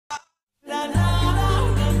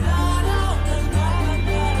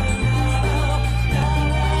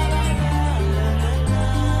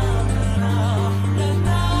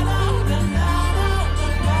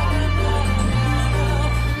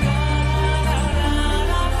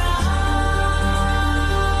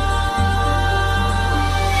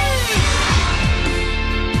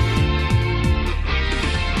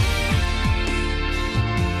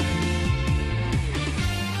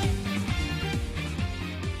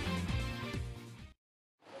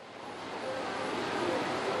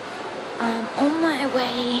I'm on my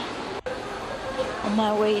way. On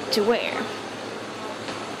my way to where?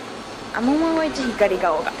 I'm on my way to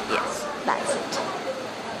Hikarigaoka. Yes, that's it.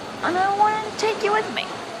 And I want to take you with me.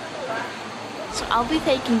 So I'll be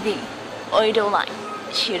taking the Oido line,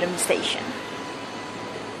 Shiram Station.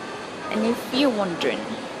 And if you're wondering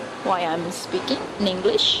why I'm speaking in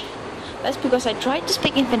English, that's because I tried to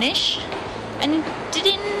speak in Finnish and it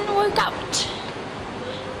didn't work out.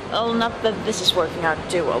 Well, not that this is working out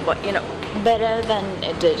too well, but you know, better than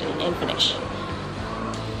it did in Finnish.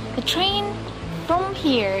 The train from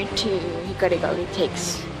here to Hikarigaoka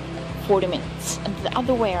takes 40 minutes, and the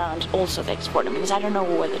other way around also takes 40 minutes. I don't know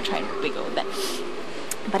where the train will be going then.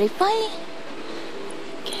 But if I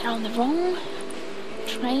get on the wrong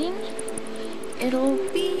train, it'll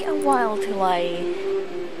be a while till I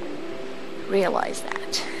realize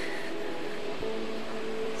that.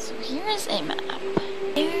 So here's a map.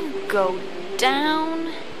 You go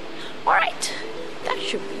down. Alright, that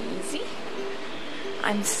should be easy.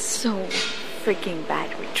 I'm so freaking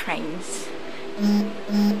bad with trains.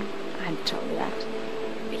 I told you that.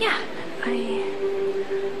 But yeah,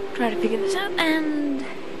 I try to figure this out and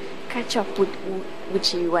catch up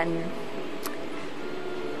with you when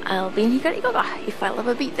I'll be in Hikarigaoka, if I'll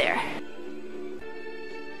ever be there.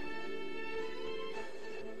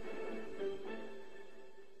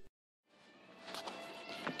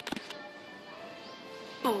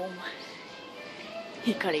 Boom.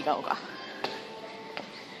 Hikarigaoka.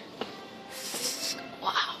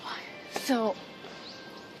 Wow. So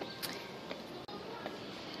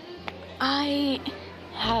I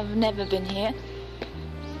have never been here,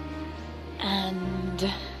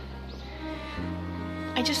 and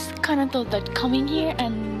I just kind of thought that coming here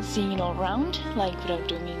and seeing it all around, like without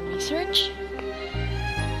doing any research.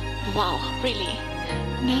 Wow, really?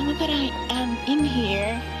 Now that I am in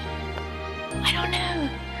here, I don't know.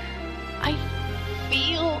 I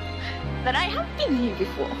feel that I have been here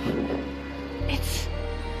before. It's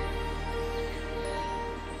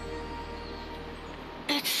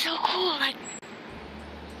so cool. Like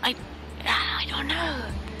I don't know.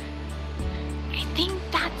 I think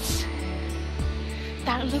that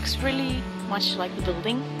looks really much like the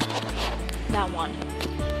building. That one.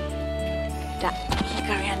 That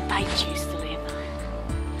Hikari and Taichi used to live.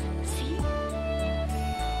 See?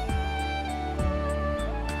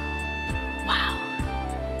 Wow.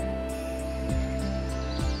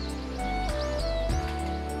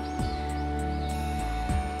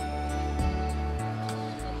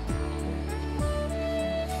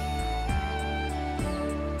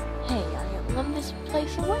 Hey, I love this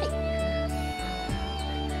place already.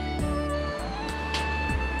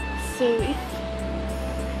 So if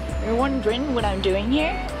you're wondering what I'm doing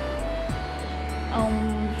here,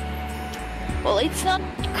 well, it's not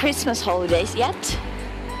Christmas holidays yet,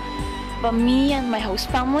 but me and my host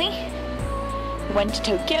family went to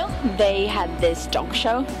Tokyo. They had this dog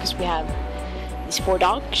show, because we have these 4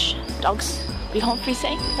 dogs, Bihonfrise,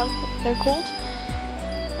 they're called,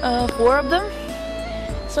 4 of them.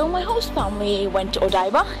 So my host family went to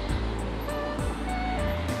Odaiba,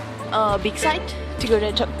 big site, to go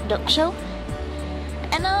to the dog show,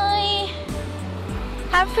 and I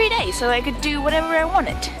have 3 days, so I could do whatever I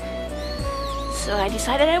wanted. So I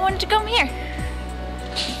decided I wanted to come here,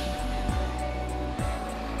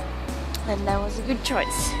 and that was a good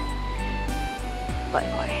choice. But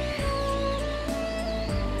why?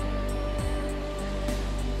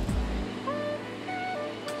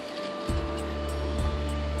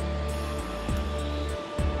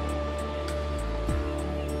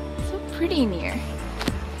 Pretty near.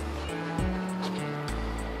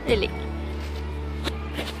 Really.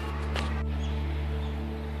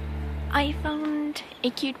 I found a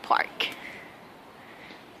cute park.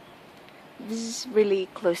 This is really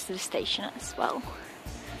close to the station as well.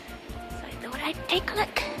 So I thought I'd take a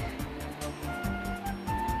look.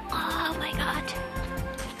 Oh my god.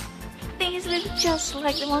 These look just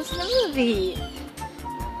like the ones in the movie.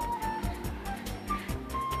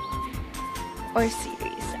 Or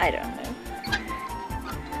series, I don't know.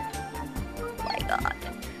 Oh my god.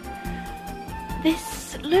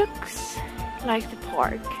 This looks like the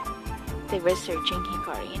park they were searching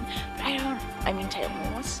Hikari in, but I mean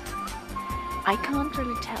Tailmon was. I can't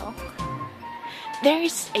really tell. There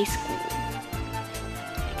is a school.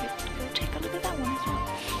 I could go take a look at that one as well.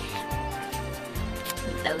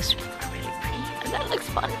 Those are really pretty, and that looks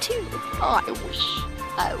fun too. Oh, I wish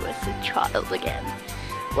I was a child again.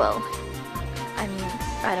 Well, I mean,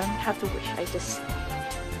 I don't have to wish, I just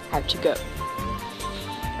have to go.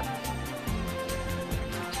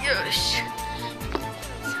 Yes!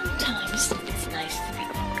 Sometimes it's nice to be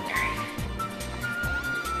older.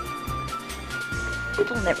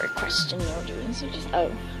 People never question your doings. You just,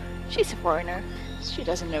 oh, she's a foreigner. She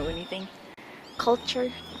doesn't know anything.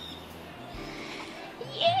 Culture.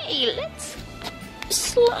 Yay, let's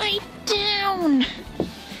slide down.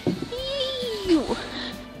 Ew.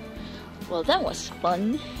 Well, that was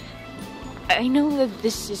fun. I know that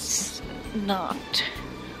this is not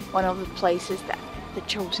one of the places that the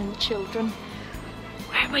chosen children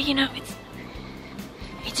were, but you know,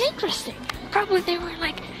 it's interesting. Probably they were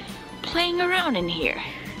like playing around in here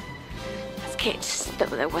as kids, though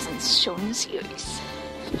that wasn't shown in the series.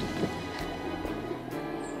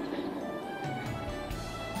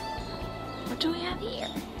 What do we have here?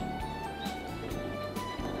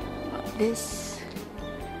 Oh, this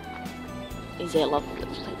is a lovely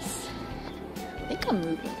place. I think I'm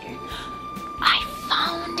moving here. I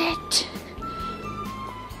found it!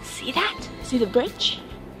 See that? See the bridge?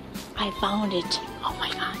 I found it. Oh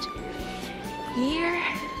my god. Here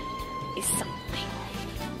is something.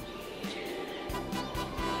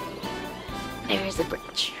 There is a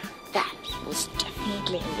bridge. That was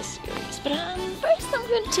definitely in the series. But first I'm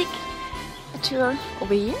going to take a tour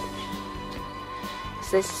over here.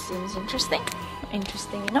 So this seems interesting.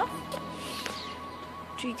 Interesting enough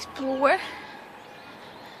to explore.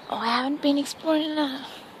 Oh, I haven't been exploring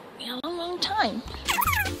in a long time.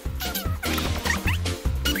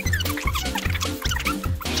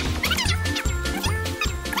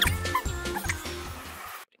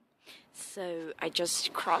 So I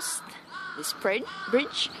just crossed this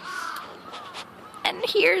bridge, and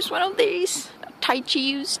here's one of these Taichi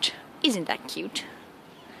used. Isn't that cute?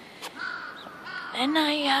 And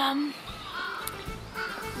I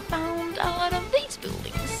found a lot of these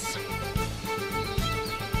buildings.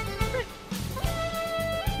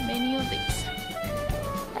 Many of these.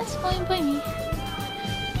 That's fine by me.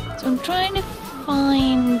 So I'm trying to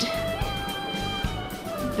find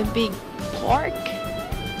the big park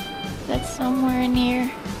that's somewhere near.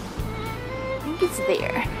 I think it's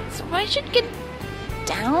there. So I should get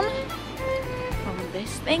down from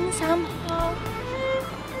this thing somehow.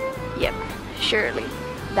 Yep, surely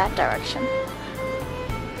that direction.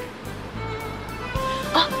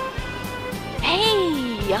 Oh,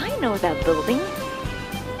 hey, I know that building.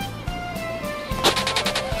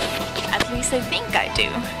 At least I think I do.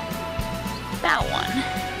 That one.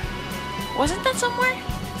 Wasn't that somewhere?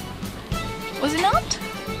 Was it not?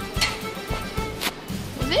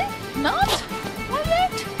 Was it not? Was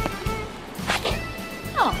it?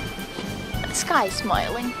 Oh, the sky's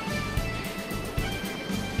smiling.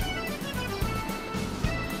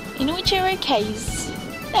 In whichever case,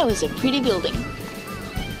 that was a pretty building.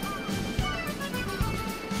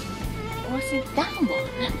 Or was it that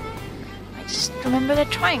one? I just remember the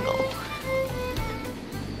triangle.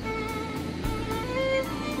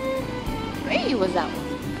 Where was that one?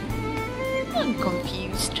 I'm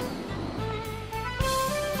confused.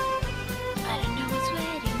 I don't know what's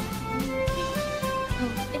waiting.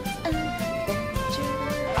 Oh, it's an adventure.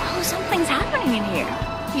 Oh, something's happening in here.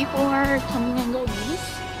 People are coming and going.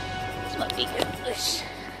 This might be good.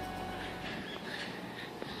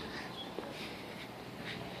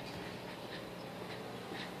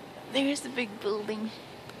 There's the big building.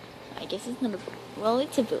 I guess it's not a... Well,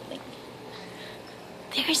 it's a building.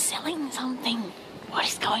 They're selling something. What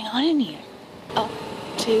is going on in here? Oh,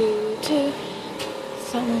 to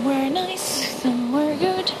somewhere nice, somewhere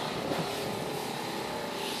good.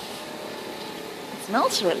 It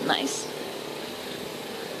smells really nice.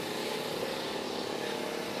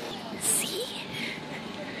 See?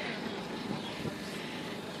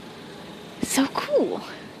 So cool.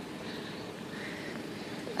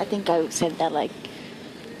 I think I said that like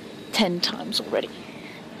 10 times already.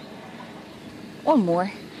 Or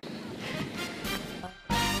more.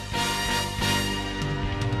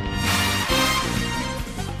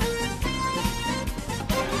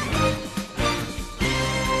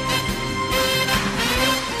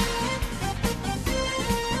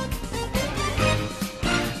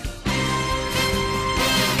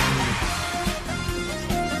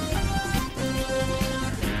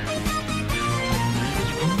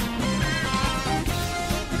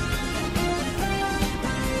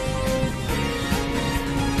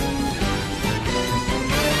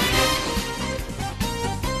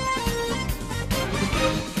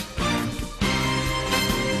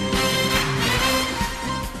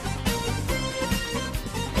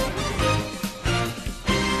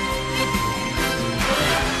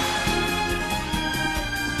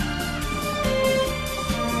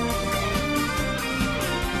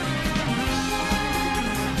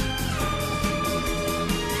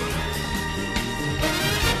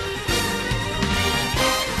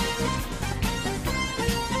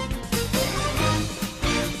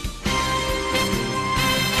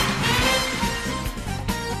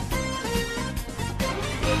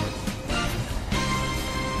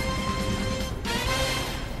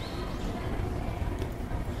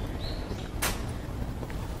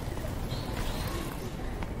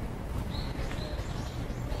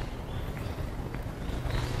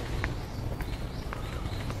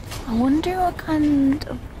 I wonder what kind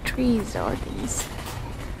of trees are these.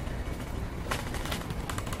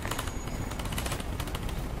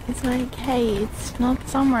 It's like, hey, it's not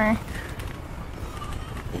summer.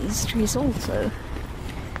 These trees also.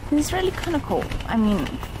 It's really kind of cold. I mean,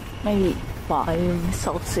 maybe 5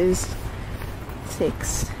 Celsius,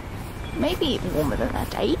 6, maybe warmer than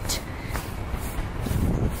that, 8.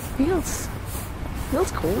 Feels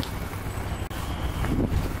cold.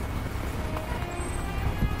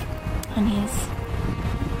 And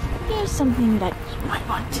here's something that you might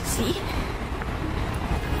want to see.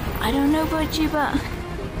 I don't know about you, but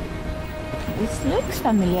this looks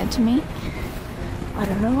familiar to me. I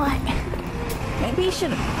don't know why. Maybe he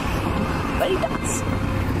shouldn't, but he does.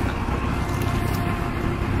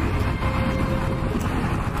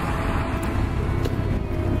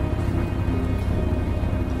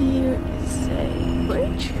 Here is a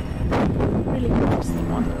bridge. Really interesting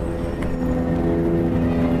one.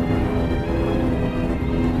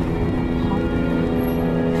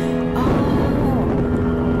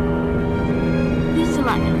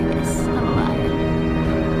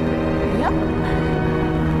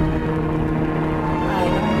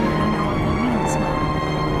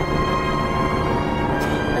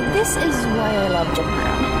 This is why I love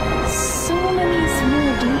Japan. So many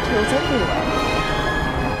small details everywhere.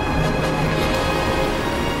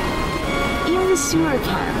 Even the sewer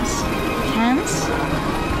cans. Cans?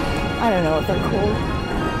 I don't know what they're called.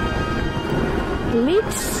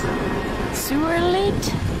 Lids? Sewer lid?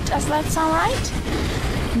 Does that sound right?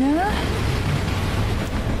 No?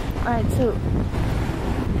 Alright, so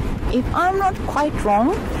if I'm not quite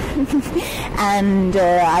wrong, and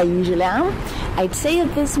I usually am, I'd say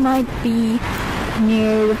that this might be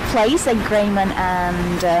near the place that Greymon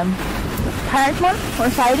and Parrotmon were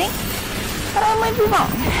fighting, but I might be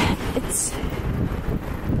wrong.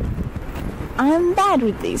 I'm bad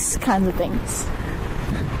with these kinds of things.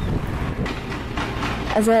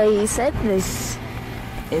 As I said, this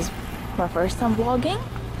is my first time vlogging,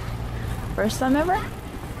 first time ever,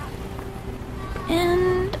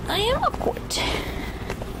 and I am awkward.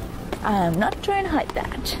 I'm not trying to hide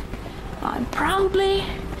that. I'm probably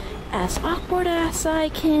as awkward as I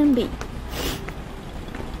can be.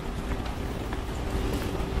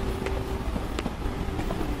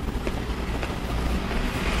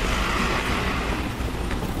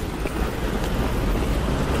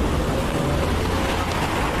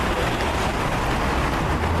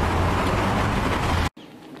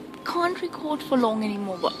 Can't record for long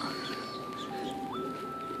anymore, but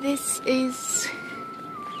this is,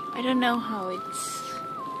 I don't know how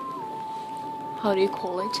do you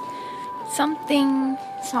call it? Something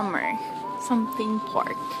summer, something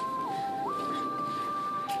park.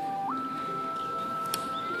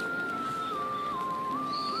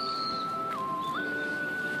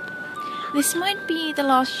 This might be the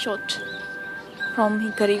last shot from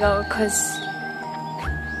Hikarigaoka because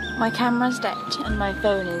my camera's dead and my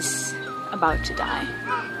phone is about to die.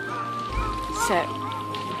 So,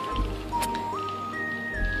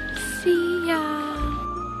 see ya!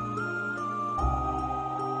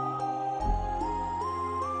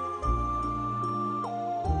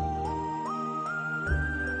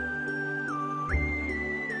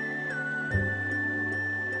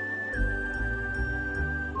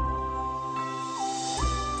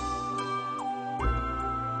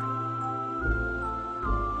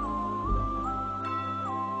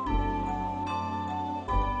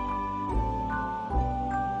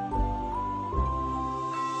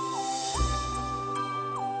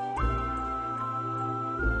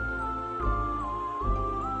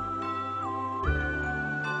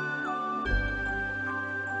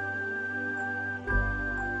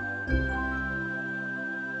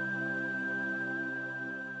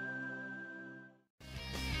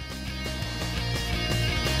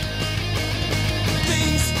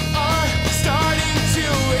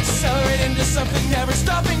 Something never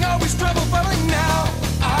stopping, always trouble bubbling now.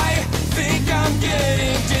 I think I'm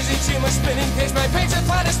getting dizzy, too much spinning pace, my brain's a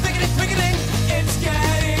planet, thinking and twiggling.